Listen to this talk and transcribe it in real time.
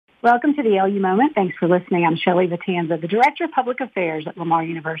Welcome to the LU Moment. Thanks for listening. I'm Shelley Vitanza, the Director of Public Affairs at Lamar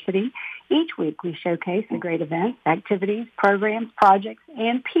University. Each week we showcase the great events, activities, programs, projects,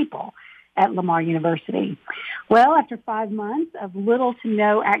 and people at Lamar University. Well, after 5 months of little to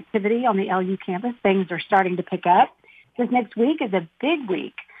no activity on the LU campus, things are starting to pick up. This next week is a big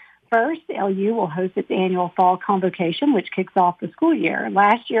week. First, LU will host its annual fall convocation, which kicks off the school year.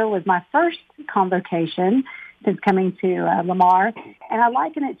 Last year was my first convocation since coming to Lamar, and I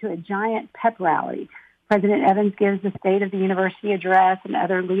liken it to a giant pep rally. President Evans gives the State of the University address, and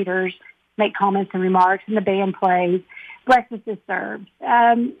other leaders make comments and remarks, and the band plays. Breakfast is served.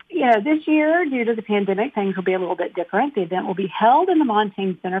 This year, due to the pandemic, things will be a little bit different. The event will be held in the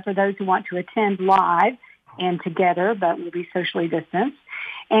Montaigne Center for those who want to attend live and together, but will be socially distanced.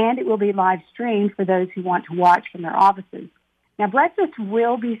 And it will be live streamed for those who want to watch from their offices. Now, breakfast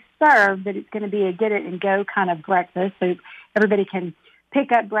will be served, but it's going to be a get-it-and-go kind of breakfast, so everybody can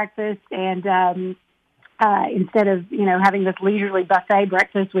pick up breakfast and instead of, having this leisurely buffet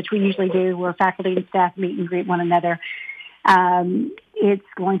breakfast, which we usually do where faculty and staff meet and greet one another, it's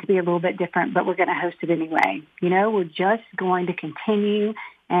going to be a little bit different, but we're going to host it anyway. We're just going to continue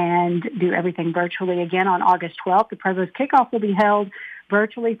and do everything virtually. Again, on August 12th, the Provost Kickoff will be held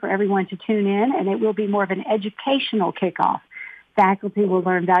virtually for everyone to tune in, and it will be more of an educational kickoff. Faculty will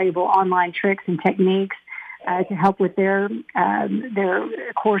learn valuable online tricks and techniques to help with their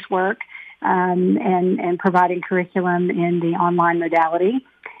coursework and providing curriculum in the online modality.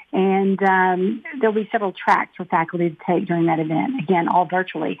 And there'll be several tracks for faculty to take during that event, again, all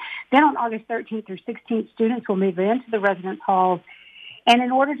virtually. Then on August 13th through 16th, students will move into the residence halls. And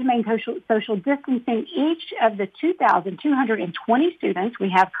in order to maintain social distancing, each of the 2,220 students we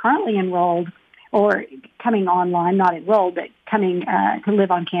have currently enrolled or coming online, not enrolled, but coming to live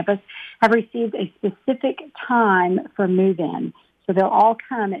on campus, have received a specific time for move-in. So they'll all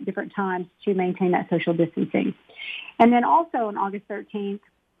come at different times to maintain that social distancing. And then also on August 13th,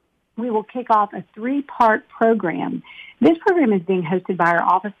 we will kick off a 3-part program. This program is being hosted by our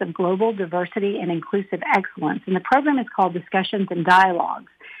Office of Global Diversity and Inclusive Excellence, and the program is called Discussions and Dialogues.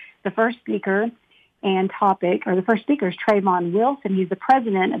 The first speaker is Trayvon Wilson. He's the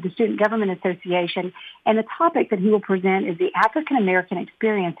president of the Student Government Association, and the topic that he will present is the African American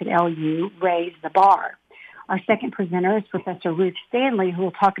experience at LU, Raise the Bar. Our second presenter is Professor Ruth Stanley, who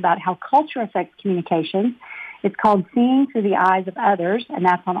will talk about how culture affects communications. It's called Seeing Through the Eyes of Others, and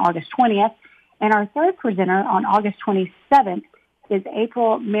that's on August 20th. And our third presenter on August 27th is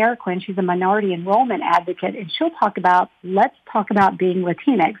April Mariquin. She's a minority enrollment advocate, and she'll talk about Let's Talk About Being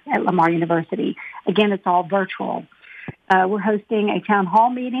Latinx at Lamar University. Again, it's all virtual. We're hosting a town hall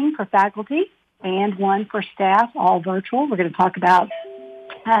meeting for faculty and one for staff, all virtual. We're going to talk about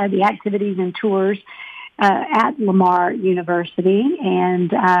the activities and tours at Lamar University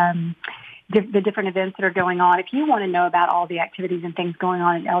and the different events that are going on. If you want to know about all the activities and things going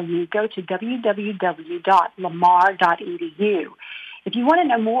on at LU, go to www.lamar.edu. If you want to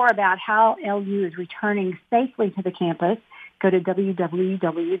know more about how LU is returning safely to the campus, go to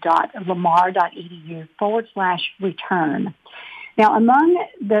www.lamar.edu/return. Now, among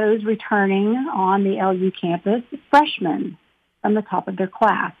those returning on the LU campus, freshmen from the top of their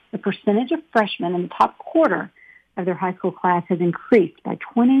class. The percentage of freshmen in the top quarter of their high school class has increased by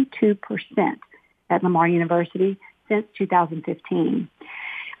 22% at Lamar University since 2015.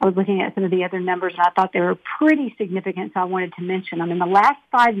 I was looking at some of the other numbers, and I thought they were pretty significant, so I wanted to mention them. In the last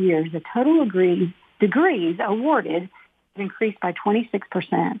 5 years, the total degrees awarded has increased by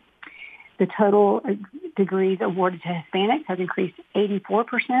 26%. The total degrees awarded to Hispanics has increased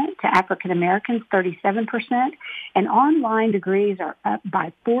 84%, to African Americans 37%, and online degrees are up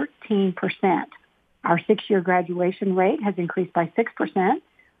by 14%. Our 6-year graduation rate has increased by 6%.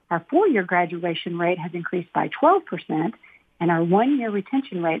 Our 4-year graduation rate has increased by 12%, and our 1-year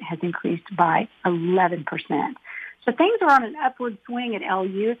retention rate has increased by 11%. So things are on an upward swing at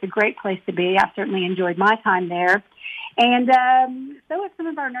LU. It's a great place to be. I certainly enjoyed my time there. And so have some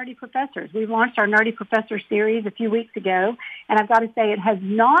of our Nerdy Professors. We launched our Nerdy Professor series a few weeks ago, and I've got to say it has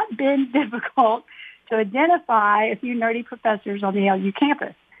not been difficult to identify a few Nerdy Professors on the LU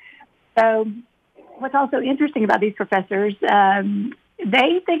campus. So what's also interesting about these professors,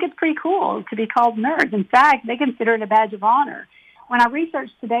 they think it's pretty cool to be called nerds. In fact, they consider it a badge of honor. When I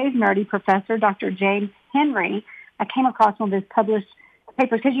researched today's Nerdy Professor, Dr. James Henry, I came across one of his published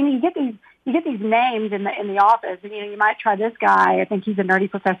papers because you get these names in the office, and you might try this guy. I think he's a Nerdy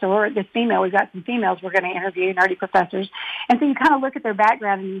Professor, or this female. We've got some females we're going to interview, Nerdy Professors, and so you kind of look at their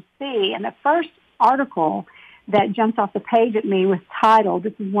background and you see. And the first article that jumps off the page at me was titled.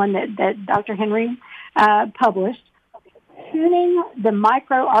 This is one that Dr. Henry published. tuning the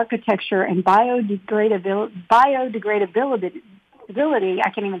microarchitecture and biodegradability, I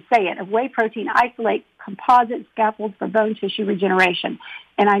can't even say it, of whey protein isolate composite scaffolds for bone tissue regeneration.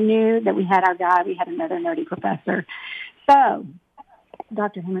 And I knew that we had our guy. We had another nerdy professor. So,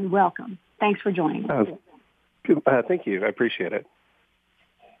 Dr. Henry, welcome. Thanks for joining us. Thank you. I appreciate it.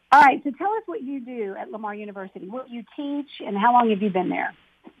 All right. So tell us what you do at Lamar University, what you teach, and how long have you been there?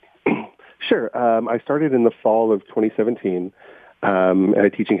 Sure. I started in the fall of 2017.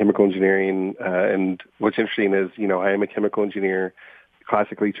 Teaching chemical engineering, and what's interesting is, I am a chemical engineer,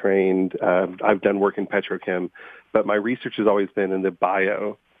 classically trained. I've done work in petrochem, but my research has always been in the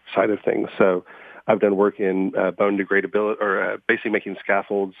bio side of things. So I've done work in bone degradability, or basically making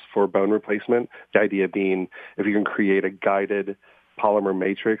scaffolds for bone replacement. The idea being, if you can create a guided polymer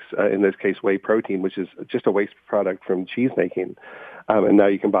matrix, in this case whey protein, which is just a waste product from cheese making. And now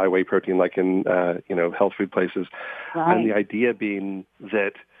you can buy whey protein like in, health food places. Right. And the idea being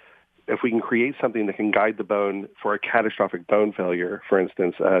that if we can create something that can guide the bone for a catastrophic bone failure, for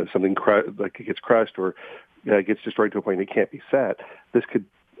instance, something like it gets crushed or gets destroyed to a point it can't be set, this could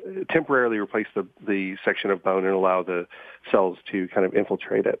temporarily replace the section of bone and allow the cells to kind of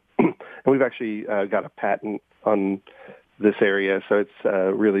infiltrate it. And we've actually got a patent on this area, so it's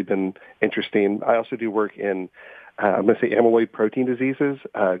really been interesting. I also do work in I'm going to say amyloid protein diseases,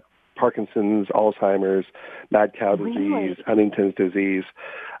 Parkinson's, Alzheimer's, mad cow disease, Huntington's disease.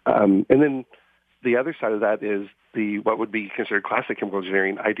 And then the other side of that is what would be considered classic chemical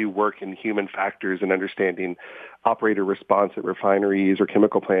engineering. I do work in human factors and understanding operator response at refineries or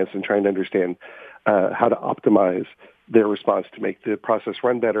chemical plants and trying to understand how to optimize their response to make the process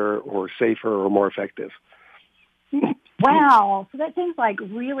run better or safer or more effective. Wow. So that seems like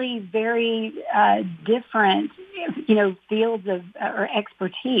really very different, fields of or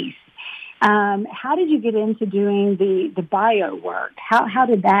expertise. How did you get into doing the bio work? How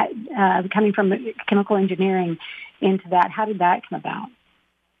did that, coming from chemical engineering into that, how did that come about?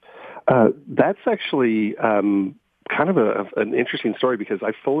 That's actually kind of an interesting story because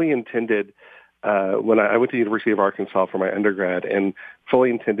I fully intended, when I went to the University of Arkansas for my undergrad and fully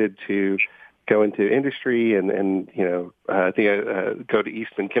intended to go into industry and I think go to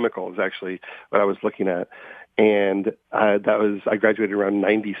Eastman Chemical is actually what I was looking at. And I graduated around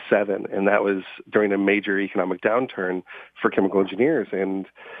 97, and that was during a major economic downturn for chemical engineers. And,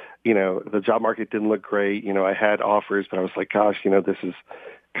 the job market didn't look great. I had offers, but I was like, gosh, this is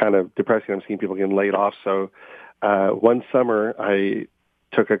kind of depressing. I'm seeing people getting laid off. So one summer I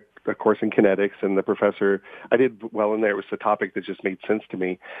took a course in kinetics, and the professor, I did well in there. It was a topic that just made sense to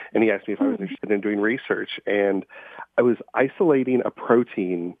me. And he asked me if I was interested in doing research. And I was isolating a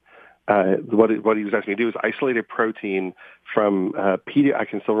protein. What he was asking me to do is isolate a protein from, I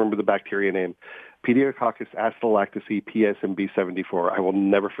can still remember the bacteria name, Pediococcus acetolactosii PSMB74. I will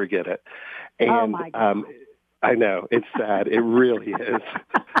never forget it. And, oh my God. I know. It's sad. It really is.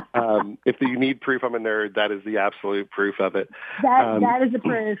 If you need proof I'm a nerd, that is the absolute proof of it. That is the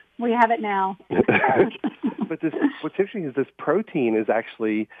proof. We have it now. But what's interesting is this protein is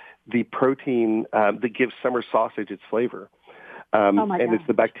actually the protein that gives summer sausage its flavor. And it's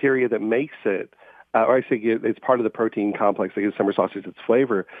the bacteria that makes it, or I say it's part of the protein complex that gives summer sausage its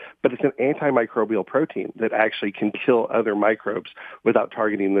flavor, but it's an antimicrobial protein that actually can kill other microbes without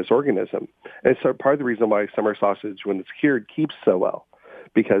targeting this organism. And so part of the reason why summer sausage, when it's cured, keeps so well,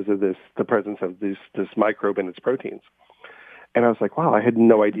 because of the presence of this microbe in its proteins. And I was like, wow, I had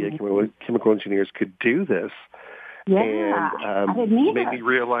no idea chemical engineers could do this. Yeah, and I didn't either. Made me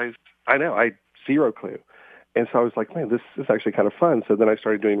realize, I had zero clue. And so I was like, man, this is actually kind of fun. So then I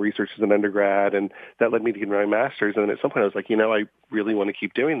started doing research as an undergrad, and that led me to get my master's. And then at some point I was like, I really want to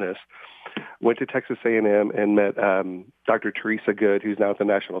keep doing this. Went to Texas A&M and met Dr. Teresa Good, who's now at the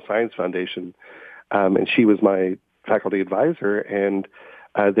National Science Foundation. And she was my faculty advisor, and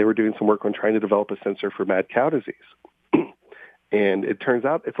they were doing some work on trying to develop a sensor for mad cow disease. And it turns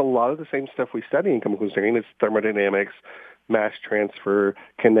out it's a lot of the same stuff we study in chemical engineering. It's thermodynamics, mass transfer,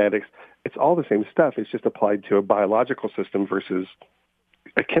 kinetics. It's all the same stuff. It's just applied to a biological system versus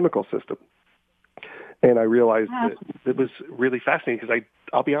a chemical system. And I realized that it was really fascinating because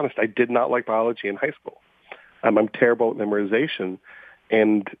I'll be honest, I did not like biology in high school. I'm terrible at memorization.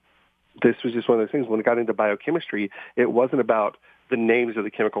 And this was just one of those things. When it got into biochemistry, it wasn't about the names of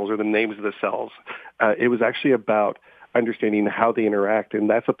the chemicals or the names of the cells. It was actually about understanding how they interact. And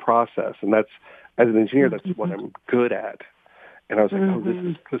that's a process. And that's, as an engineer, that's what I'm good at. And I was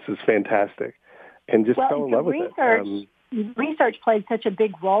like, this is fantastic. And just fell in love with it. research played such a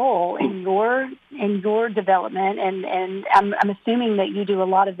big role in your development, and I'm assuming that you do a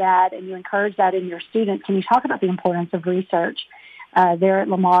lot of that and you encourage that in your students. Can you talk about the importance of research there at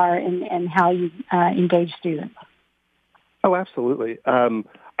Lamar and how you engage students? Oh, absolutely.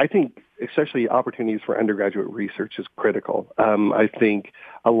 I think especially opportunities for undergraduate research is critical. I think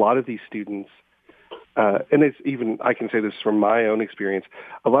a lot of these students, and it's even, I can say this from my own experience,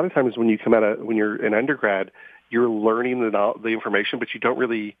 a lot of times when you come out when you're an undergrad, you're learning the information, but you don't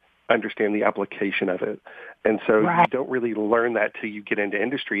really understand the application of it. And so you don't really learn that till you get into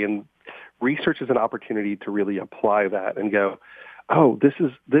industry. And research is an opportunity to really apply that and go, oh, this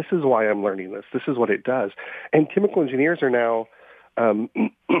is why I'm learning this. This is what it does. And chemical engineers are now, I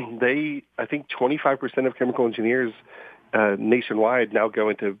think 25% of chemical engineers nationwide now go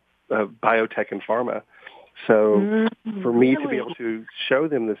into biotech and pharma. So for me to be able to show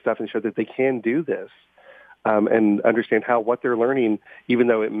them this stuff and show that they can do this, and understand how what they're learning, even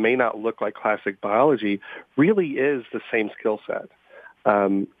though it may not look like classic biology, really is the same skill set,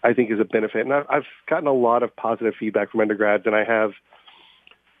 I think is a benefit. And I've gotten a lot of positive feedback from undergrads, and I have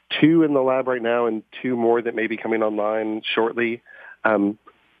 2 in the lab right now and 2 more that may be coming online shortly,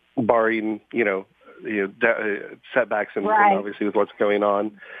 barring, setbacks and obviously with what's going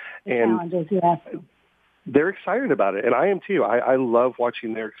on. And they're excited about it, and I am too. I love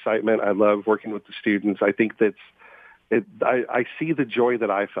watching their excitement. I love working with the students. I think I see the joy that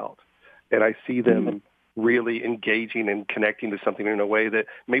I felt, and I see them really engaging and connecting to something in a way that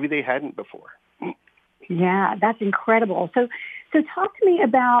maybe they hadn't before. Yeah, that's incredible. So talk to me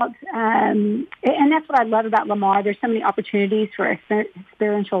about, and that's what I love about Lamar. There's so many opportunities for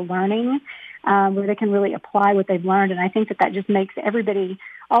experiential learning where they can really apply what they've learned. And I think that just makes everybody,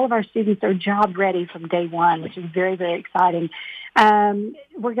 all of our students are job ready from day one, which is very, very exciting.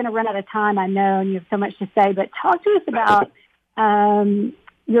 We're going to run out of time, I know, and you have so much to say, but talk to us about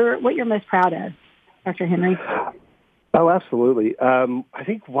what you're most proud of, Dr. Henry. Oh, absolutely. I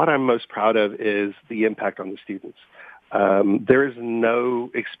think what I'm most proud of is the impact on the students. There is no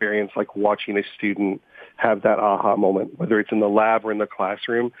experience like watching a student have that aha moment, whether it's in the lab or in the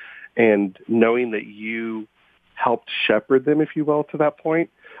classroom, and knowing that you helped shepherd them, if you will, to that point.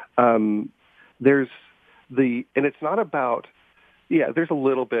 And it's not about, there's a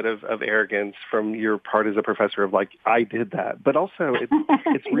little bit of arrogance from your part as a professor of like, I did that. But also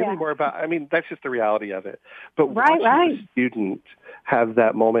it's really more about, that's just the reality of it. But watching the student have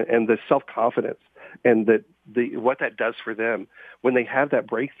that moment and the self-confidence and what that does for them, when they have that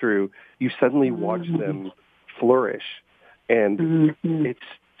breakthrough, you suddenly watch them flourish. And it's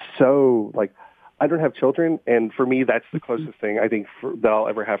so like, I don't have children, and for me, that's the closest thing I think that I'll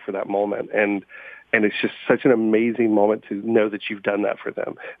ever have for that moment. And it's just such an amazing moment to know that you've done that for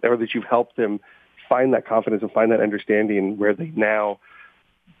them, or that you've helped them find that confidence and find that understanding where they now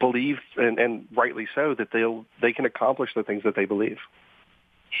believe, and rightly so, that they can accomplish the things that they believe.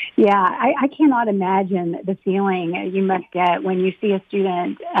 Yeah, I cannot imagine the feeling you must get when you see a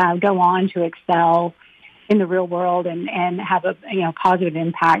student go on to excel in the real world and have a positive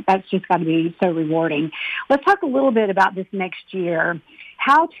impact. That's just got to be so rewarding. Let's talk a little bit about this next year.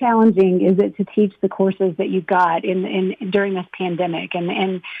 How challenging is it to teach the courses that you've got during this pandemic,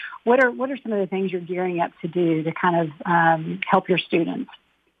 and what are some of the things you're gearing up to do to kind of help your students?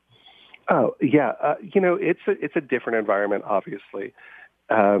 Oh yeah, it's a different environment, obviously.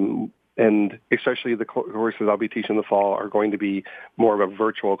 And especially the courses I'll be teaching in the fall are going to be more of a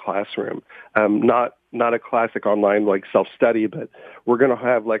virtual classroom, not a classic online like self-study, but we're going to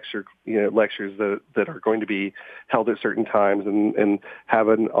have lectures that are going to be held at certain times and have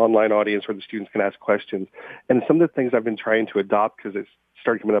an online audience where the students can ask questions. And some of the things I've been trying to adopt, because it's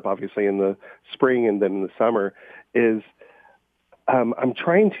started coming up obviously in the spring and then in the summer, is I'm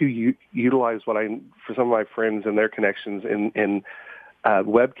trying to utilize for some of my friends and their connections in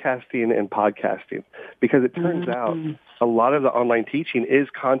webcasting and podcasting, because it turns out a lot of the online teaching is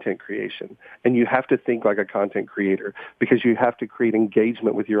content creation, and you have to think like a content creator because you have to create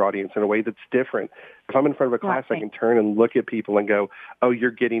engagement with your audience in a way that's different. If I'm in front of a class, I can turn and look at people and go, oh, you're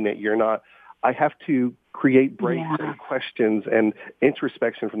getting it, you're not. I have to create breaks and questions and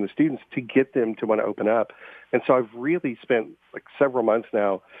introspection from the students to get them to want to open up. And so I've really spent like several months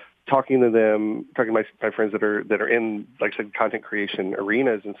now talking to my friends that are in, like I said, content creation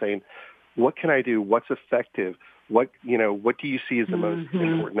arenas, and saying, what can I do? What's effective? What do you see as the most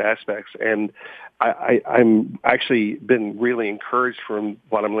important aspects? And I'm actually been really encouraged from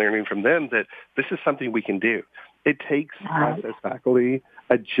what I'm learning from them that this is something we can do. It takes us as faculty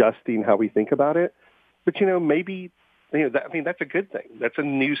adjusting how we think about it, but that's a good thing. That's a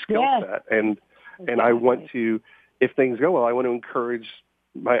new skill set, and I want to if things go well, I want to encourage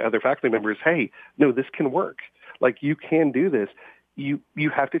my other faculty members, hey, no, this can work. Like, you can do this. You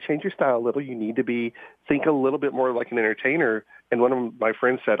have to change your style a little. You need to think a little bit more like an entertainer. And one of my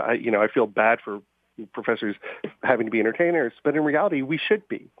friends said, I feel bad for professors having to be entertainers, but in reality, we should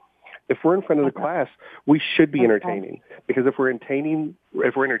be. If we're in front of the class, we should be entertaining, because if we're entertaining,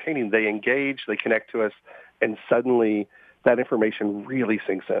 they engage, they connect to us, and suddenly that information really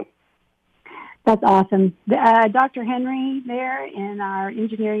sinks in. That's awesome. Dr. Henry there in our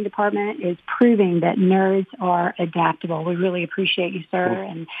engineering department is proving that nerds are adaptable. We really appreciate you, sir,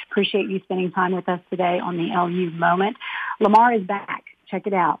 and appreciate you spending time with us today on the LU Moment. Lamar is back. Check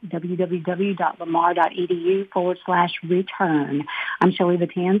it out, www.lamar.edu/return. I'm Shelley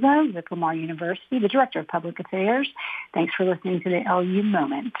Vitanza with Lamar University, the Director of Public Affairs. Thanks for listening to the LU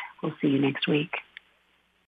Moment. We'll see you next week.